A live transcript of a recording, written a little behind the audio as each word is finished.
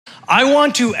I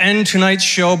want to end tonight's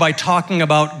show by talking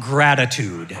about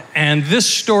gratitude. And this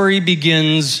story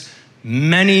begins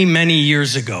many, many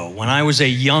years ago when I was a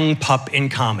young pup in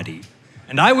comedy.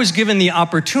 And I was given the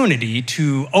opportunity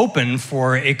to open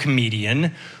for a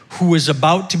comedian who was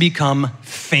about to become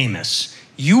famous.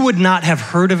 You would not have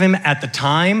heard of him at the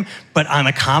time, but on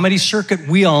a comedy circuit,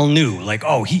 we all knew, like,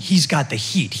 oh, he's got the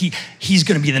heat. He's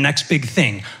going to be the next big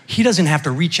thing. He doesn't have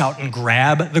to reach out and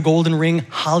grab the golden ring.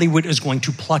 Hollywood is going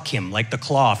to pluck him like the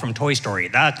claw from Toy Story.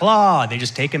 That claw, they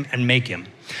just take him and make him.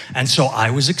 And so I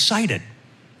was excited.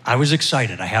 I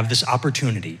have this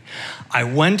opportunity. I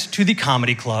went to the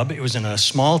comedy club. It was in a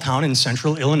small town in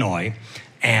central Illinois.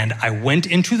 And I went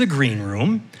into the green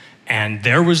room. And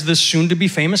there was this soon-to-be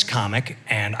famous comic,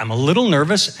 and I'm a little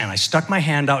nervous, and I stuck my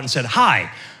hand out and said,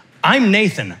 "Hi, I'm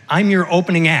Nathan. I'm your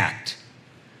opening act."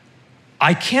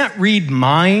 I can't read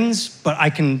minds, but I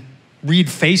can read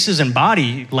faces and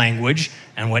body language.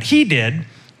 And what he did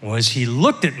was he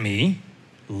looked at me,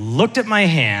 looked at my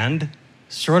hand,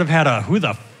 sort of had a "who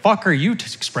the fuck are you"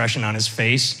 expression on his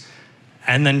face,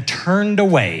 and then turned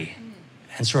away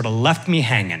and sort of left me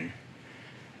hanging.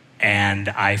 And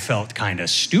I felt kind of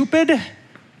stupid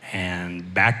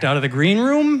and backed out of the green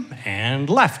room and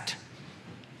left.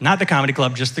 Not the comedy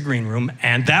club, just the green room.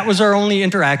 And that was our only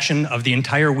interaction of the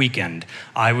entire weekend.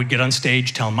 I would get on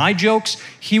stage, tell my jokes.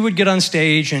 He would get on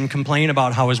stage and complain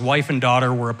about how his wife and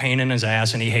daughter were a pain in his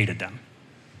ass and he hated them.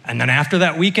 And then after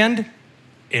that weekend,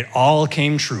 it all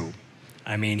came true.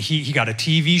 I mean, he got a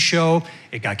TV show,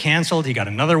 it got canceled, he got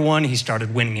another one, he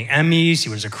started winning Emmys, he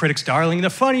was a critic's darling, the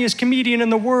funniest comedian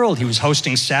in the world. He was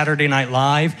hosting Saturday Night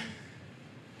Live.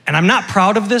 And I'm not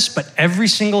proud of this, but every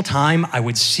single time I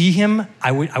would see him,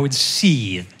 I would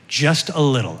seethe just a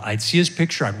little. I'd see his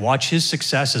picture, I'd watch his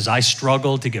success as I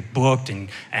struggled to get booked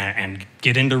and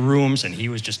get into rooms, and he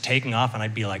was just taking off, and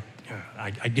I'd be like,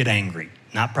 I'd get angry.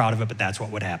 Not proud of it, but that's what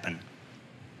would happen.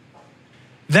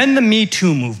 Then the Me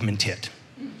Too movement hit,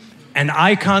 and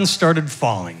icons started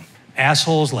falling.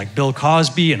 Assholes like Bill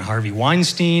Cosby and Harvey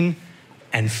Weinstein,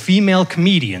 and female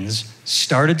comedians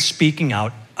started speaking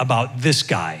out about this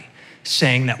guy,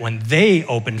 saying that when they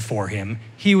opened for him,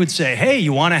 he would say, "Hey,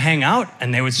 you want to hang out?"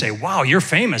 And they would say, "Wow, you're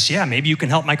famous. Yeah, maybe you can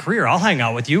help my career. I'll hang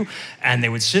out with you." And they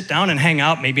would sit down and hang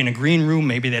out, maybe in a green room.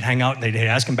 Maybe they'd hang out and they'd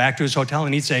ask him back to his hotel,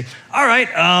 and he'd say, "All right,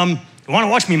 you want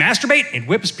to watch me masturbate?" And he'd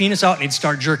whip his penis out and he'd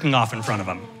start jerking off in front of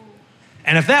him.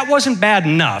 And if that wasn't bad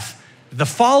enough, the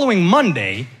following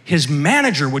Monday, his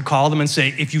manager would call them and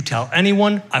say, "If you tell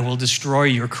anyone, I will destroy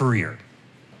your career."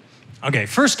 Okay,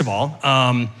 first of all,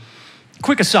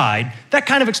 quick aside, that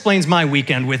kind of explains my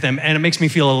weekend with him, and it makes me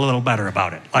feel a little better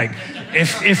about it. Like,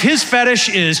 if his fetish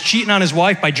is cheating on his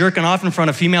wife by jerking off in front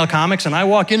of female comics, and I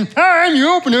walk in, "Hi, I'm your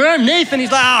opener, I'm Nathan,"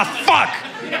 he's like, "Ah, fuck."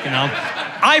 You know,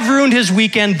 I've ruined his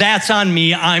weekend, that's on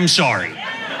me, I'm sorry.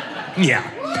 Yeah.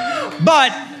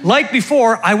 But like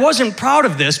before, I wasn't proud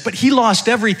of this, but he lost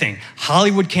everything.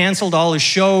 Hollywood canceled all his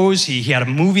shows. He had a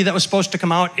movie that was supposed to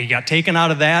come out. He got taken out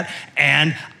of that.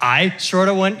 And I sort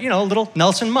of went, a little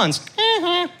Nelson Muntz.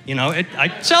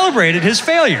 I celebrated his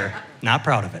failure. Not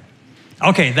proud of it.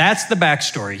 Okay, that's the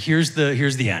backstory. Here's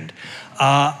the end.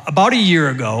 About a year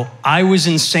ago, I was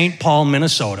in St. Paul,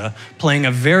 Minnesota, playing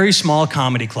a very small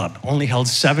comedy club, only held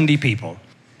 70 people.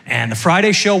 And the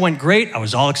Friday show went great. I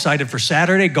was all excited for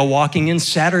Saturday. Go walking in.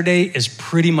 Saturday is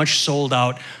pretty much sold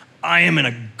out. I am in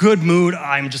a good mood.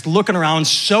 I'm just looking around,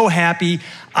 so happy.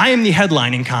 I am the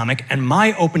headlining comic, and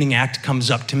my opening act comes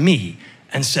up to me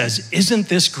and says, "Isn't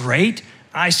this great?"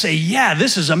 I say, "Yeah,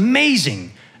 this is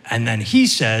amazing." And then he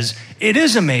says, "It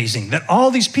is amazing that all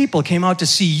these people came out to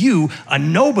see you, a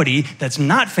nobody that's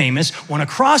not famous, when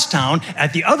across town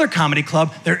at the other comedy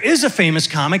club, there is a famous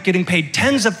comic getting paid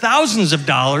tens of thousands of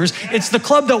dollars. It's the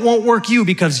club that won't work you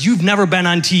because you've never been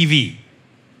on TV."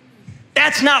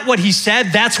 That's not what he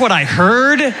said. That's what I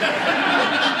heard.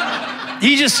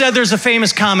 He just said there's a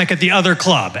famous comic at the other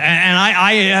club, and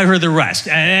I heard the rest.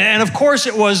 And of course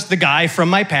it was the guy from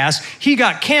my past. He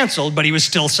got canceled, but he was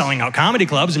still selling out comedy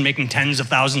clubs and making tens of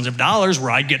thousands of dollars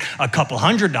where I'd get a couple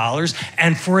 $100.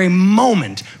 And for a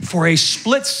moment, for a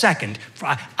split second,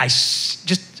 I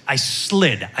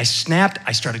slid, I snapped,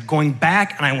 I started going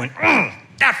back, and I went,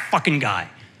 "That fucking guy."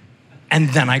 And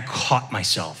then I caught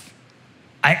myself.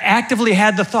 I actively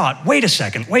had the thought, wait a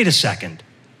second.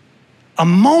 A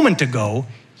moment ago,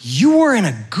 you were in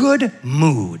a good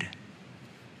mood.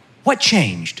 What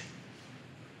changed?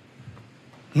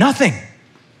 Nothing.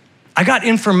 I got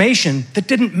information that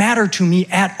didn't matter to me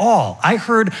at all. I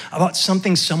heard about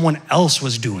something someone else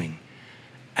was doing.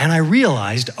 And I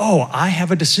realized, I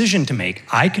have a decision to make.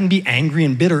 I can be angry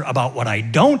and bitter about what I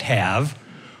don't have,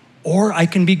 or I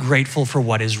can be grateful for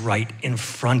what is right in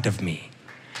front of me.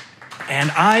 And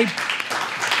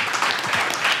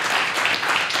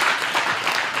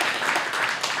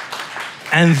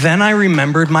then I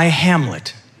remembered my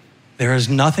Hamlet. There is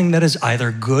nothing that is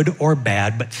either good or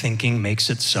bad, but thinking makes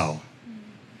it so.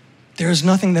 There is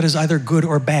nothing that is either good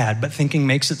or bad, but thinking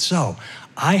makes it so.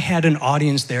 I had an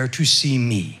audience there to see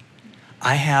me.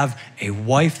 I have a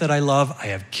wife that I love. I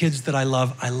have kids that I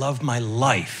love my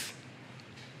life.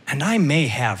 And I may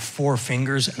have 4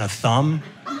 fingers and a thumb,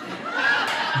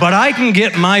 but I can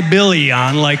get my Billy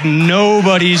on like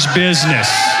nobody's business.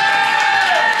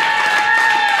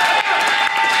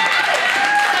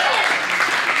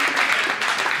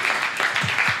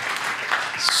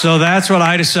 So that's what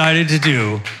I decided to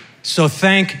do. So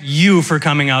thank you for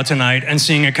coming out tonight and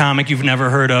seeing a comic you've never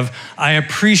heard of. I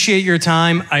appreciate your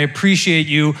time. I appreciate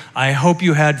you. I hope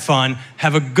you had fun.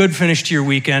 Have a good finish to your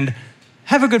weekend.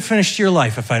 Have a good finish to your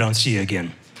life if I don't see you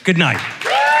again. Good night.